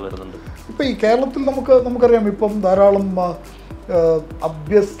ഒത്തിരി ആളുകൾ വരുന്നുണ്ട്. ഇപ്പം ഈ കേരളത്തിൽ നമുക്കറിയാം, ഇപ്പം ധാരാളം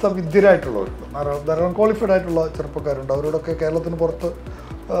അഭ്യസ്ത വിദ്യരായിട്ടുള്ളവരുണ്ട്, ധാരാളം ക്വാളിഫൈഡ് ആയിട്ടുള്ള ചെറുപ്പക്കാരുണ്ട്. അവരോടൊക്കെ കേരളത്തിന് പുറത്ത്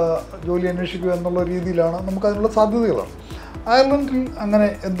ജോലി അന്വേഷിക്കുക എന്നുള്ള രീതിയിലാണ് നമുക്കതിനുള്ള സാധ്യതകളാണ്. അയർലൻഡിൽ അങ്ങനെ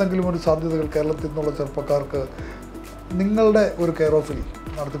എന്തെങ്കിലും ഒരു സാധ്യതകൾ കേരളത്തിൽ നിന്നുള്ള ചെറുപ്പക്കാർക്ക് നിങ്ങളുടെ ഒരു കെയർ ഓഫിൽ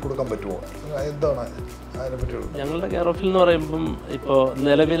നടത്തി കൊടുക്കാൻ പറ്റുമോ? എന്താണ് അതിനെപ്പറ്റിയുള്ളത്? ഞങ്ങളുടെ കെയർ ഓഫിൽ എന്ന് പറയുമ്പം ഇപ്പോൾ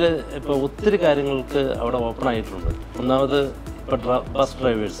നിലവിൽ ഇപ്പോൾ ഒത്തിരി കാര്യങ്ങൾക്ക് അവിടെ ഓപ്പൺ ആയിട്ടുണ്ട്. ഒന്നാമത് ഇപ്പോൾ ബസ്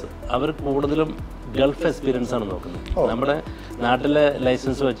ഡ്രൈവേഴ്സ് അവർ കൂടുതലും ഗൾഫ് എക്സ്പീരിയൻസ് ആണ് നോക്കുന്നത്. നമ്മുടെ നാട്ടിലെ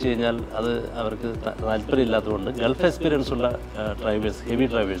ലൈസൻസ് വെച്ച് കഴിഞ്ഞാൽ അത് അവർക്ക് താല്പര്യമില്ലാത്തതുകൊണ്ട് ഗൾഫ് എക്സ്പീരിയൻസ് ഉള്ള ഡ്രൈവേഴ്സ്, ഹെവി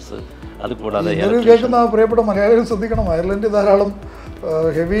ഡ്രൈവേഴ്സ്, അത് കൂടാതെ കേൾക്കുന്ന പ്രിയപ്പെട്ട മലയാളികൾ ശ്രദ്ധിക്കണം, അയർലൻഡിൽ ധാരാളം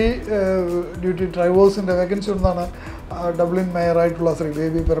ഹെവി ഡ്യൂട്ടി ഡ്രൈവേഴ്സിൻ്റെ വേക്കൻസി ഉണ്ടെന്നാണ് ഡബ്ലിൻ മേയറായിട്ടുള്ള ശ്രീ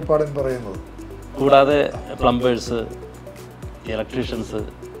ബേബി പെരപ്പാടൻ പറയുന്നത്. കൂടാതെ പ്ലംബേഴ്സ്, ഇലക്ട്രീഷ്യൻസ്,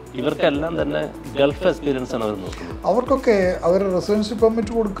 ഇവർക്കെല്ലാം തന്നെ ഗൾഫ് എക്സ്പീരിയൻസ് ആണ് അവർ നോക്കുന്നത്. അവർക്കൊക്കെ അവർ റെസിഡൻസി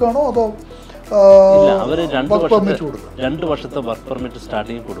പെർമിറ്റ് കൊടുക്കുകയാണോ അതോ? ഇല്ല, അവർ 2 വർഷത്തെ വർക്ക് പെർമിറ്റ്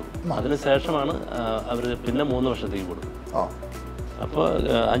സ്റ്റാർട്ടിങ് കൊടുക്കും. അതിനുശേഷമാണ് അവർ പിന്നെ 3 വർഷത്തേക്ക് കൊടുക്കും. അപ്പോൾ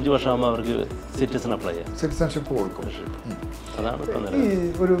 5 വർഷമാകുമ്പോൾ അവർക്ക് സിറ്റിസൺ അപ്ലൈ ചെയ്യാം, സിറ്റിസൺഷിപ്പ് കൊടുക്കും. അതാണ് ഈ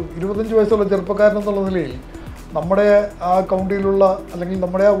ഒരു 25 വയസ്സുള്ള ചെറുപ്പക്കാരനെന്നുള്ള നിലയിൽ നമ്മുടെ ആ കൗണ്ടിയിലുള്ള അല്ലെങ്കിൽ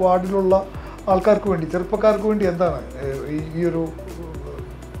നമ്മുടെ ആ വാർഡിലുള്ള ആൾക്കാർക്ക് വേണ്ടി, ചെറുപ്പക്കാർക്ക് വേണ്ടി എന്താണ് ഈ ഒരു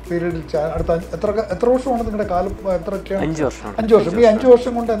പീരീഡിൽ അടുത്ത എത്ര വർഷമാണ് നിങ്ങളുടെ കാലം? എത്രയൊക്കെയാണ്? 5 വർഷം. 5 വർഷം. ഈ 5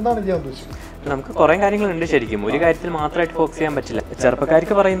 വർഷം കൊണ്ട് എന്താണ് ചെയ്യാൻ ഉദ്ദേശിക്കുന്നത്? നമുക്ക് കുറേ കാര്യങ്ങളുണ്ട്. ശരിക്കും ഒരു കാര്യത്തിൽ മാത്രമായിട്ട് ഫോക്കസ് ചെയ്യാൻ പറ്റില്ല.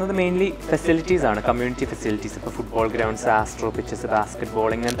 ചെറുപ്പക്കാർക്ക് പറയുന്നത് മെയിൻലി ഫെസിലിറ്റീസ് ആണ്, കമ്മ്യൂണിറ്റി ഫെസിലിറ്റീസ്. ഇപ്പോൾ football grounds, astro pitches, basket ball,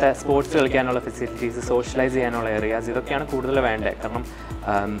 ഇങ്ങനത്തെ സ്പോർട്സ് കളിക്കാനുള്ള ഫെസിലിറ്റീസ്, സോഷ്യലൈസ് ചെയ്യാനുള്ള ഏരിയാസ്, ഇതൊക്കെയാണ് കൂടുതൽ വേണ്ടത്. കാരണം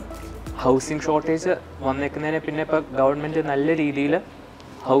ഹൗസിംഗ് ഷോർട്ടേജ് വന്നേക്കുന്നതിന് പിന്നെ ഇപ്പോൾ ഗവൺമെൻറ് നല്ല രീതിയിൽ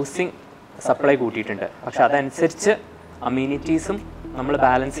ഹൗസിംഗ് സപ്ലൈ കൂട്ടിയിട്ടുണ്ട്. പക്ഷെ അതനുസരിച്ച് അമ്യൂണിറ്റീസും നമ്മൾ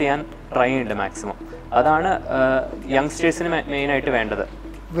ബാലൻസ് ചെയ്യാൻ ട്രൈ ചെയ്യുന്നുണ്ട് മാക്സിമം. അതാണ് യങ്സ്റ്റേഴ്സിന് മെയിനായിട്ട് വേണ്ടത്.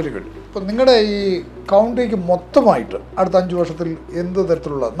 Very good. ഇപ്പം നിങ്ങളുടെ ഈ കൗണ്ടിക്ക് മൊത്തമായിട്ട് അടുത്ത 5 വർഷത്തിൽ എന്ത്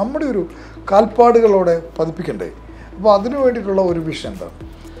തരത്തിലുള്ള നമ്മുടെ ഒരു കാൽപ്പാടുകളോടെ പതിപ്പിക്കണ്ടേ? അപ്പോൾ അതിനു വേണ്ടിയിട്ടുള്ള ഒരു വിഷൻ എന്താണ്?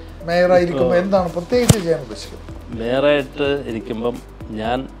 മേയറായിരിക്കുമ്പോൾ എന്താണ് പ്രത്യേകിച്ച് ചെയ്യാൻ ഉദ്ദേശിക്കുന്നത്? മേയറായിട്ട് ഇരിക്കുമ്പം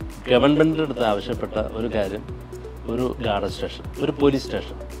ഞാൻ ഗവൺമെൻറ്റിൻ്റെ അടുത്ത് ആവശ്യപ്പെട്ട ഒരു കാര്യം, ഒരു ഗാർഡ് സ്റ്റേഷൻ, ഒരു പോലീസ്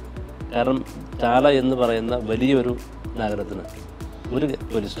സ്റ്റേഷൻ. കാരണം ചാല എന്ന് പറയുന്ന വലിയൊരു നഗരത്തിന് ഒരു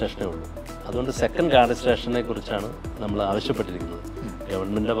പോലീസ് സ്റ്റേഷനേ ഉള്ളൂ. അതുകൊണ്ട് സെക്കൻഡ് ഗാർഡ് സ്റ്റേഷനെ കുറിച്ചാണ് നമ്മൾ ആവശ്യപ്പെട്ടിരിക്കുന്നത്.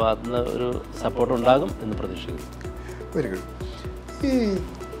 ഗവൺമെൻറ്റിൻ്റെ ഭാഗത്തു നിന്ന് ഒരു സപ്പോർട്ട് ഉണ്ടാകും എന്ന് പ്രതീക്ഷിക്കുന്നു. Very good. ഈ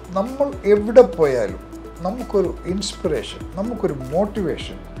നമ്മൾ എവിടെ പോയാലും നമുക്കൊരു ഇൻസ്പിറേഷൻ, നമുക്കൊരു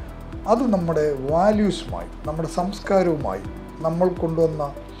മോട്ടിവേഷൻ, അത് നമ്മുടെ വാല്യൂസുമായി, നമ്മുടെ സംസ്കാരവുമായി, നമ്മൾ കൊണ്ടുവന്ന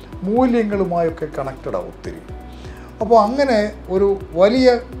മൂല്യങ്ങളുമായൊക്കെ കണക്റ്റഡാണ് ഒത്തിരി. അപ്പോൾ അങ്ങനെ ഒരു വലിയ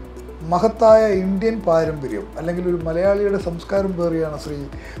മഹത്തായ ഇന്ത്യൻ പാരമ്പര്യം അല്ലെങ്കിൽ ഒരു മലയാളിയുടെ സംസ്കാരം പേറിയാണ് ശ്രീ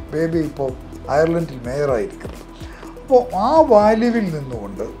ബേബി ഇപ്പോൾ അയർലൻഡിൽ മേയറായിരിക്കുന്നത്. അപ്പോൾ ആ വാല്യൂവിൽ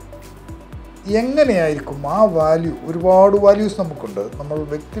നിന്നുകൊണ്ട് എങ്ങനെയായിരിക്കും ആ വാല്യൂ, ഒരുപാട് വാല്യൂസ് നമുക്കുണ്ട്, നമ്മൾ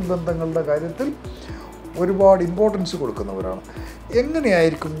വ്യക്തിബന്ധങ്ങളുടെ കാര്യത്തിൽ ഒരുപാട് ഇമ്പോർട്ടൻസ് കൊടുക്കുന്നവരാണ്.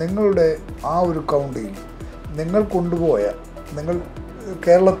 എങ്ങനെയായിരിക്കും നിങ്ങളുടെ ആ ഒരു കൗണ്ടിയിൽ നിങ്ങൾ കൊണ്ടുപോയ, നിങ്ങൾ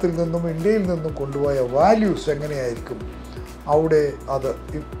കേരളത്തിൽ നിന്നും ഇന്ത്യയിൽ നിന്നും കൊണ്ടുപോയ വാല്യൂസ് എങ്ങനെയായിരിക്കും അവിടെ അത്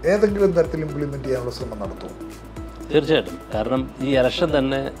ഏതെങ്കിലും തരത്തിൽ ഇംപ്ലിമെൻ്റ് ചെയ്യാനുള്ള ശ്രമം നടത്തും? തീർച്ചയായിട്ടും. കാരണം ഈ ഇലക്ഷൻ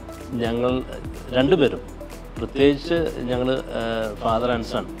തന്നെ ഞങ്ങൾ രണ്ടുപേരും, പ്രത്യേകിച്ച് ഞങ്ങൾ ഫാദർ ആൻഡ്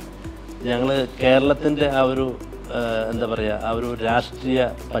സൺ, ഞങ്ങൾ കേരളത്തിൻ്റെ ആ ഒരു എന്താ പറയുക, ആ ഒരു രാഷ്ട്രീയ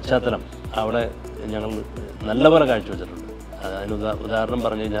പശ്ചാത്തലം അവിടെ ഞങ്ങൾ നല്ലപോലെ കാഴ്ചവെച്ചിട്ടുണ്ട്. അതിന് ഉദാഹരണം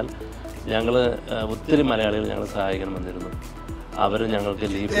പറഞ്ഞു കഴിഞ്ഞാൽ ഞങ്ങൾ ഒത്തിരി മലയാളികൾ ഞങ്ങൾ സഹായിക്കണം വന്നിരുന്നു. അവർ ഞങ്ങൾക്ക്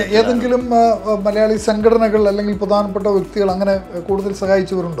ഏതെങ്കിലും മലയാളി സംഘടനകൾ അല്ലെങ്കിൽ പ്രധാനപ്പെട്ട വ്യക്തികൾ അങ്ങനെ കൂടുതൽ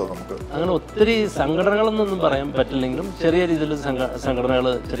സഹായിച്ചവരുണ്ടോ? നമുക്ക് അങ്ങനെ ഒത്തിരി സംഘടനകളെന്നൊന്നും പറയാൻ പറ്റില്ലെങ്കിലും ചെറിയ രീതിയിൽ സംഘടനകൾ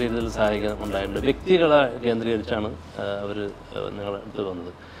ചെറിയ രീതിയിൽ സഹായിക്കാൻ ഉണ്ടായിട്ടുണ്ട്. വ്യക്തികളെ കേന്ദ്രീകരിച്ചാണ് അവർ നിങ്ങളുടെ അടുത്ത്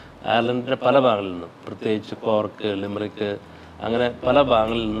വന്നത്. അയർലൻഡിൻ്റെ പല ഭാഗങ്ങളിൽ നിന്നും, പ്രത്യേകിച്ച് കോർക്ക്, ലിമറിക്ക്, അങ്ങനെ പല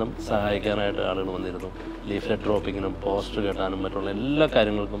ഭാഗങ്ങളിൽ നിന്നും സഹായിക്കാനായിട്ട് ആളുകൾ വന്നിരുന്നു. ലീഫ്ലെറ്റ് ഡ്രോപ്പിങ്ങിനും പോസ്റ്റർ കെട്ടാനും മറ്റുള്ള എല്ലാ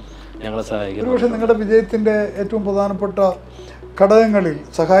കാര്യങ്ങൾക്കും ഞങ്ങളെ സഹായിക്കുന്നു. പക്ഷേ നിങ്ങളുടെ വിജയത്തിൻ്റെ ഏറ്റവും പ്രധാനപ്പെട്ട ഘടകങ്ങളിൽ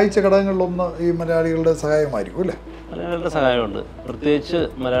സഹായിച്ച ഘടകങ്ങളിലൊന്ന് ഈ മലയാളികളുടെ സഹായമായിരിക്കും അല്ലേ? മലയാളികളുടെ സഹായമുണ്ട്, പ്രത്യേകിച്ച്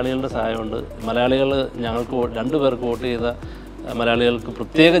മലയാളികളുടെ സഹായമുണ്ട്. മലയാളികൾ ഞങ്ങൾക്ക് 2 പേർക്ക് വോട്ട് ചെയ്ത മലയാളികൾക്ക്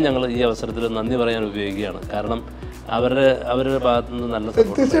പ്രത്യേകം ഞങ്ങൾ ഈ അവസരത്തിൽ നന്ദി പറയാൻ ഉപയോഗിക്കുകയാണ്. കാരണം അവരുടെ ഭാഗത്തു നിന്ന് നല്ല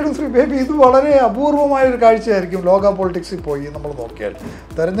സപ്പോർട്ട്. തീർച്ചയായിട്ടും ശ്രീ ബേബി, ഇത് വളരെ അപൂർവമായൊരു കാഴ്ചയായിരിക്കും ലോക പൊളിറ്റിക്സിൽ പോയി നമ്മൾ നോക്കിയാൽ.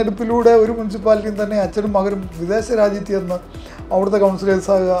 തെരഞ്ഞെടുപ്പിലൂടെ ഒരു മുനിസിപ്പാലിറ്റിയും തന്നെ അച്ഛനും മകനും വിദേശ രാജ്യത്ത് ചെന്ന് അവിടുത്തെ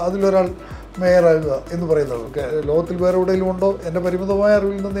കൗൺസിലേഴ്സ് ആകുക, അതിലൊരാൾ മേയറാകുക എന്ന് പറയുന്നത് ലോകത്തിൽ വേറെ എവിടെയെങ്കിലും ഉണ്ടോ? എൻ്റെ പരിമിതമായ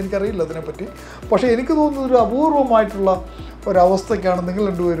അറിവിൽ നിന്ന് എനിക്കറിയില്ല അതിനെപ്പറ്റി. പക്ഷേ എനിക്ക് തോന്നുന്നത് ഒരു അപൂർവമായിട്ടുള്ള ഒരവസ്ഥയ്ക്കാണ് നിങ്ങൾ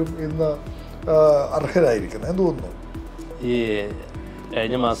രണ്ടുപേരും ഇന്ന് അർഹരായിരിക്കുന്നത്. എന്ത് തോന്നുന്നു? ഈ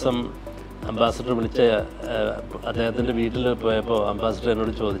കഴിഞ്ഞ മാസം അംബാസഡർ വിളിച്ച അദ്ദേഹത്തിൻ്റെ വീട്ടിൽ പോയപ്പോൾ അംബാസഡർ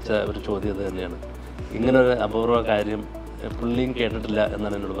എന്നോട് ചോദിച്ച ഒരു ചോദ്യം അത് തന്നെയാണ്. ഇങ്ങനൊരു അപൂർവ കാര്യം പുള്ളിയും കേട്ടിട്ടില്ല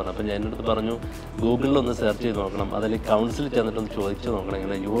എന്നാണ് എന്നോട് പറഞ്ഞത്. അപ്പോൾ ഞാൻ എന്നോട് പറഞ്ഞു, ഗൂഗിളിലൊന്ന് സെർച്ച് ചെയ്ത് നോക്കണം, അതിൽ കൗൺസിലിൽ ചെന്നിട്ടൊന്ന് ചോദിച്ചു നോക്കണം,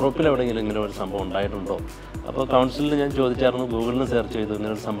 ഇങ്ങനെ യൂറോപ്പിൽ എവിടെയെങ്കിലും ഇങ്ങനെ ഒരു സംഭവം ഉണ്ടായിട്ടുണ്ടോ. അപ്പോൾ കൗൺസിലിൽ ഞാൻ ചോദിച്ചായിരുന്നു, ഗൂഗിളിൽ സെർച്ച് ചെയ്തു,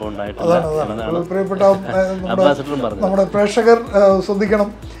 ഇങ്ങനെ ഒരു സംഭവം ഉണ്ടായിട്ടില്ല എന്നാണ് അംബാസഡറും പറഞ്ഞത്. നമ്മുടെ പ്രേക്ഷകർ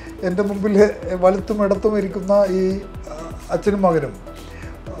ശ്രദ്ധിക്കണം, എൻ്റെ മുമ്പിൽ വലത്തും ഇടത്തും ഇരിക്കുന്ന ഈ അച്ഛനും മകനും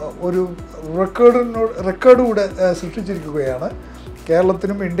ഒരു റെക്കോർഡ് കൂടെ സൃഷ്ടിച്ചിരിക്കുകയാണ്.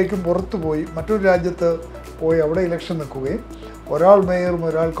 കേരളത്തിനും ഇന്ത്യക്കും പുറത്തു പോയി മറ്റൊരു രാജ്യത്ത് പോയി അവിടെ ഇലക്ഷൻ നിൽക്കുകയും ഒരാൾ മേയറും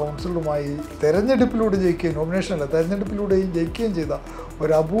ഒരാൾ കൗൺസിലറുമായി തെരഞ്ഞെടുപ്പിലൂടെ ജയിക്കുകയും, നോമിനേഷനല്ല തെരഞ്ഞെടുപ്പിലൂടെയും ജയിക്കുകയും ചെയ്ത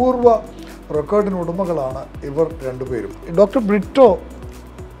ഒരു അപൂർവ റെക്കോർഡിന് ഉടമകളാണ് ഇവർ രണ്ടുപേരും. ഡോക്ടർ ബ്രിട്ടോ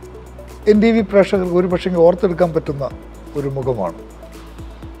NTV പ്രേക്ഷകർക്ക് ഒരു പക്ഷേ ഓർത്തെടുക്കാൻ പറ്റുന്ന ഒരു മുഖമാണ്.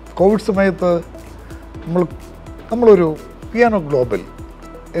 കോവിഡ് സമയത്ത് നമ്മളൊരു പിയാനോ ഗ്ലോബൽ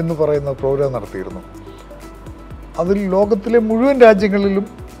എന്ന് പറയുന്ന പ്രോഗ്രാം നടത്തിയിരുന്നു. അതിൽ ലോകത്തിലെ മുഴുവൻ രാജ്യങ്ങളിലും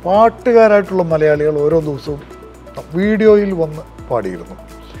പാട്ടുകാരായിട്ടുള്ള മലയാളികൾ ഓരോ ദിവസവും വീഡിയോയിൽ വന്ന് പാടിയിരുന്നു.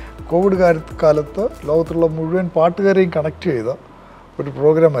 കോവിഡ് കാലത്ത് ലോകത്തുള്ള മുഴുവൻ പാട്ടുകാരെയും കണക്ട് ചെയ്ത ഒരു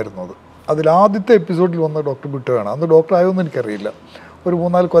പ്രോഗ്രാമായിരുന്നു അത്. അതിലാദ്യത്തെ എപ്പിസോഡിൽ വന്ന ഡോക്ടർ ബ്രിട്ടോയാണ്. അന്ന് ഡോക്ടർ ആയോന്ന് എനിക്കറിയില്ല, ഒരു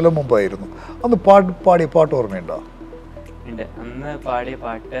 3-4 കൊല്ലം മുമ്പായിരുന്നു. അന്ന് പാടിയ പാട്ട് ഓർമ്മയുണ്ടോ? ഉണ്ട്. അന്ന് പാടിയ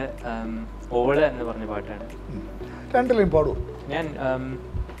പാട്ട് ഓള് എന്ന് പറഞ്ഞ പാട്ടാണ്. 2 ലൈൻ പാടുമോ? ഞാൻ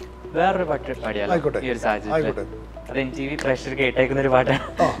വേറൊരു പാട്ട് പാടിയാലോ ഈ ഒരു സാഹചര്യത്തിൽ? അത് NTV പ്രേക്ഷകർ കേട്ടേക്കുന്ന ഒരു പാട്ടാണ്.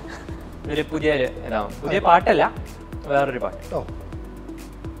 ഒരു പുതിയ പാട്ടല്ല, വേറൊരു പാട്ട്.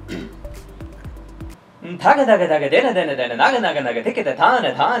 ധഗ ധഗ ധഗ ദന ദന ദന നഗ നഗ നഗ തികിത ധാന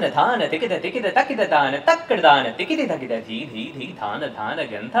ധാന ധാന തികിത തികിത തകിത ധാന തക്കട ധാന തികിതി തകിത ധീ ധീ ധീ ധാന ധാന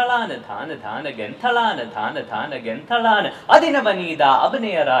ഗന്ധളാന ധാന ധാന ഗന്ധളാന ധാന ധാന ഗന്ധളാന അതിനവനീത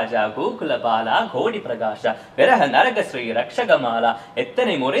അഭിനയ രാജ ഗോകുല ബാല ഘോടി പ്രകാശ വിരഹ നരക ശ്രീ രക്ഷകമാല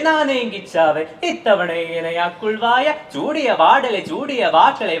എത്തனை മുറി നാനേങ്കിച്ചാവെ ഇത്തവണയേനയാക്കുൾവായ ചൂടിയ വാടലെ ചൂടിയ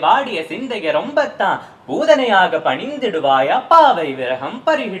വാക്കളെ വാടിയ സിന്തക ரொம்பத்தான் பூதனையாக பணிந்திடுவாய பாவை விரகம்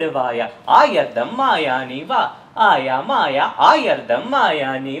பருகிடுவாய ஆயர்தம் மாயா நீவா ஆயா மாயா ஆயர்தம்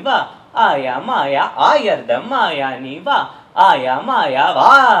மாயா நீவா ஆயா மாயா ஆயர்தம் மாயா நீவா ஆயா மாயா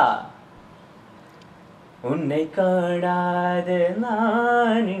வா உன்னை காடாத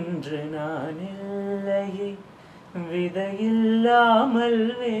நான் இன்று நான் இல்லையே விதையில்லாமல்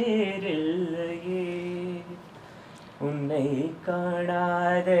வேறில்லையே உன்னை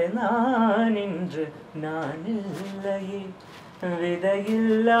காணாத நான் இன்று நான் இல்லையே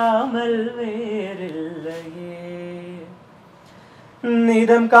விதையில்லாமல் வேறில்லையே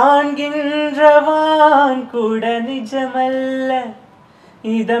நிதம் காண்கின்றவான் கூட நிஜமல்ல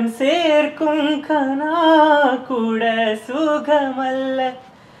இதம் சேர்க்கும் கனா கூட சுகமல்ல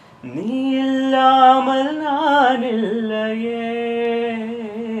நீ இல்லாமல் நான் இல்லையே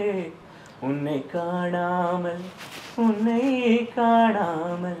உன்னை காணாமல் உன்னை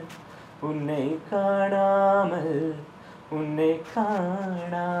காணாமல் உன்னை காணாமல் உன்னை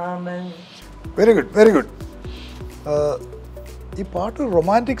காணാமல். Very good, very good. ഈ പാട്ട്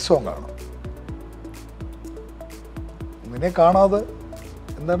റൊമാൻറ്റിക് സോങ് ആണ്. നിന്നെ കാണാതെ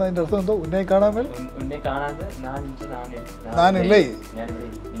എന്താണ് അതിൻ്റെ അർത്ഥം? എന്തോ ഉന്നെ കാണാമൽ ഞാനില്ലേ?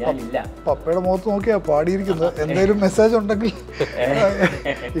 പപ്പയുടെ മുഖത്ത് നോക്കിയാ പാടിയിരിക്കുന്നത്. എന്തെങ്കിലും മെസ്സേജ് ഉണ്ടെങ്കിൽ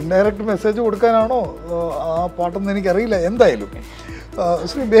ഇൻഡയറക്റ്റ് മെസ്സേജ് കൊടുക്കാനാണോ ആ പാട്ടെന്ന് എനിക്കറിയില്ല. എന്തായാലും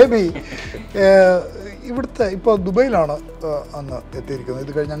ശ്രീ ബേബി, ഇവിടുത്തെ ഇപ്പോൾ ദുബൈയിലാണ് അന്ന് എത്തിയിരിക്കുന്നത്.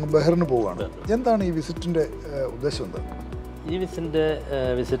 ഇത് കഴിഞ്ഞ് അങ്ങ് ബഹ്റിന് പോവുകയാണ്. എന്താണ് ഈ വിസിറ്റിൻ്റെ ഉദ്ദേശം? എന്താ ഈ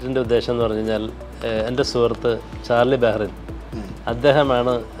വിസിറ്റിൻ്റെ ഉദ്ദേശം എന്ന് പറഞ്ഞു കഴിഞ്ഞാൽ, എൻ്റെ സുഹൃത്ത് ചാർലി ബഹ്റിൻ,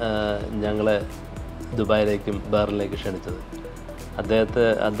 അദ്ദേഹമാണ് ഞങ്ങളെ ദുബായിലേക്കും ബഹ്റിനിലേക്കും ക്ഷണിച്ചത്.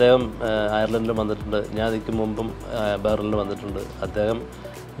 അദ്ദേഹം അയർലൻഡിൽ വന്നിട്ടുണ്ട്. ഞാൻ ഇതിക്ക് മുമ്പും ബഹ്റിനിൽ വന്നിട്ടുണ്ട്. അദ്ദേഹം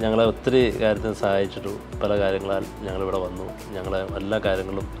ഞങ്ങളെ ഒത്തിരി കാര്യത്തിന് സഹായിച്ചിട്ടു. പല കാര്യങ്ങളാൽ ഞങ്ങളിവിടെ വന്നു. ഞങ്ങളെ എല്ലാ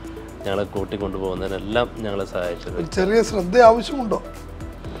കാര്യങ്ങളും ഞങ്ങളെ കൂട്ടിക്കൊണ്ടുപോകുന്നതിനെല്ലാം ഞങ്ങളെ സഹായിച്ചത്. ചെറിയ ശ്രദ്ധ ആവശ്യമുണ്ടോ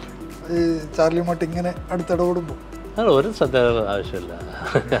ഈ ചാർലിയുമായിട്ട് ഇങ്ങനെ അടുത്തിടപെടുമ്പോൾ? അത് ഒരു ശ്രദ്ധ ആവശ്യമില്ല.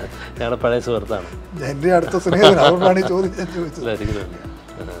 ഞങ്ങളുടെ പഴയ സുഹൃത്താണ്, എൻ്റെ അടുത്ത സ്നേഹിതൻ. അതുകൊണ്ടാണ് ഈ ചോദ്യം ഞാൻ ചോദിച്ചത്.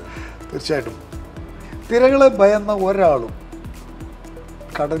 തീർച്ചയായിട്ടും തിരകളെ ഭയന്ന ഒരാളും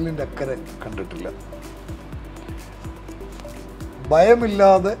കടലിൻ്റെ അക്കരെ കണ്ടിട്ടില്ല.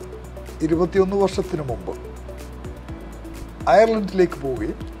 ഭയമില്ലാതെ 21 വർഷത്തിന് മുമ്പ് അയർലൻഡിലേക്ക്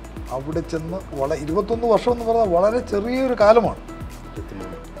പോവുകയും അവിടെ ചെന്ന് 21 വർഷം എന്ന് പറഞ്ഞാൽ വളരെ ചെറിയൊരു കാലമാണ്.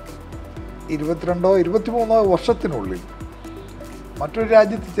 22-23 വർഷത്തിനുള്ളിൽ മറ്റൊരു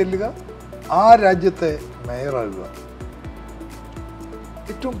രാജ്യത്ത് ചെല്ലുക, ആ രാജ്യത്തെ മേയറാകുക,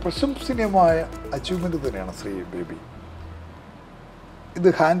 ഏറ്റവും പ്രശംസനീയമായ അച്ചീവ്മെൻ്റ് തന്നെയാണ് ശ്രീ ബേബി. ഇത്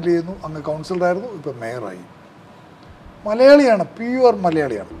ഹാൻഡിൽ ചെയ്യുന്നു. അങ്ങ് കൗൺസിലറായിരുന്നു, ഇപ്പം മേയറായി. മലയാളിയാണ്, പ്യുവർ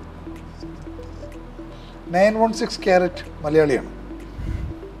മലയാളിയാണ്. 916 ക്യാരറ്റ് മലയാളിയാണ്.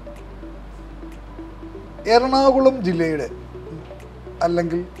 എറണാകുളം ജില്ലയുടെ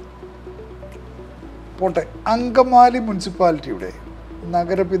അല്ലെങ്കിൽ പോട്ടെ അങ്കമാലി മുനിസിപ്പാലിറ്റിയുടെ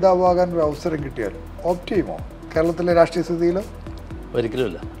നഗരപിതാവാകാൻ ഒരു അവസരം കിട്ടിയാൽ ഓപ്റ്റ് ചെയ്യുമോ? കേരളത്തിലെ രാഷ്ട്രീയ സ്ഥിതിയിൽ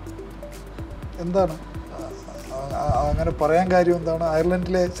ഒരിക്കലുമില്ല. എന്താണ് അങ്ങനെ പറയാൻ കാര്യം? എന്താണ്?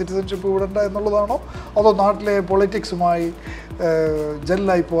 അയർലൻഡിലെ സിറ്റിസൺഷിപ്പ് വിടണ്ട എന്നുള്ളതാണോ, അതോ നാട്ടിലെ പൊളിറ്റിക്സുമായി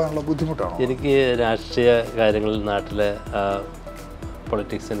ജെല്ലായി പോകാനുള്ള ബുദ്ധിമുട്ടാണോ? എനിക്ക് രാഷ്ട്രീയ കാര്യങ്ങളിൽ നാട്ടിലെ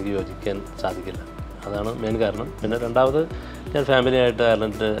പൊളിറ്റിക്സ് എനിക്ക് യോജിക്കാൻ സാധിക്കില്ല. അതാണ് മെയിൻ കാരണം. പിന്നെ രണ്ടാമത് ഞാൻ ഫാമിലിയായിട്ട്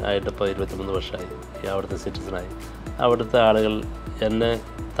അയർലൻഡ് ആയിട്ട് ഇപ്പോൾ 23 വർഷമായി. അവിടുത്തെ സിറ്റിസണായി. അവിടുത്തെ ആളുകൾ എന്നെ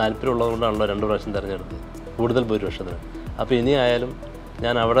താല്പര്യമുള്ളതുകൊണ്ടാണല്ലോ 2 പ്രാവശ്യം തിരഞ്ഞെടുത്തത്, കൂടുതൽ ഭൂരിപക്ഷത്തിന്. അപ്പോൾ ഇനി ആയാലും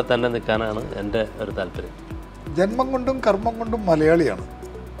ഞാൻ അവിടെ തന്നെ നിൽക്കാനാണ് എൻ്റെ ഒരു താല്പര്യം. ജന്മം കൊണ്ടും കർമ്മം കൊണ്ടും മലയാളിയാണ്.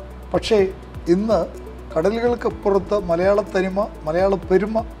 പക്ഷേ ഇന്ന് കടലുകൾക്കപ്പുറത്ത് മലയാള തനിമ, മലയാള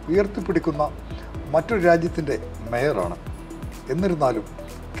പെരുമ ഉയർത്തിപ്പിടിക്കുന്ന മറ്റൊരു രാജ്യത്തിൻ്റെ മേയറാണ്. എന്നിരുന്നാലും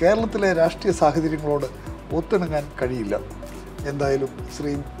കേരളത്തിലെ രാഷ്ട്രീയ സാഹചര്യങ്ങളോട് ഒത്തിണങ്ങാൻ കഴിയില്ല. എന്തായാലും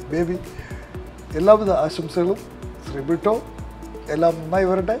ശ്രീ ബേബി, എല്ലാവിധ ആശംസകളും. ശ്രീ ബ്രിട്ടോ, എല്ലാം നന്നായി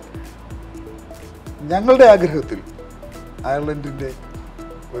വരട്ടെ. ഞങ്ങളുടെ ആഗ്രഹത്തിൽ അയർലൻഡിൻ്റെ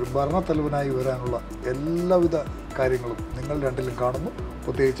ഒരു ഭരണത്തലവനായി വരാനുള്ള എല്ലാവിധ കാര്യങ്ങളും നിങ്ങൾ രണ്ടിലും കാണുന്നു.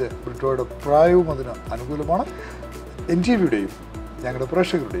 പ്രത്യേകിച്ച് ബ്രിട്ടോയുടെ പ്രായവും അതിന് അനുകൂലമാണ്. NTVയുടെയും ഞങ്ങളുടെ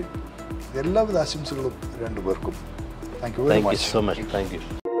പ്രേക്ഷകരുടെയും എല്ലാവിധ ആശംസകളും രണ്ടുപേർക്കും. Thank you very much. So much. Thank you.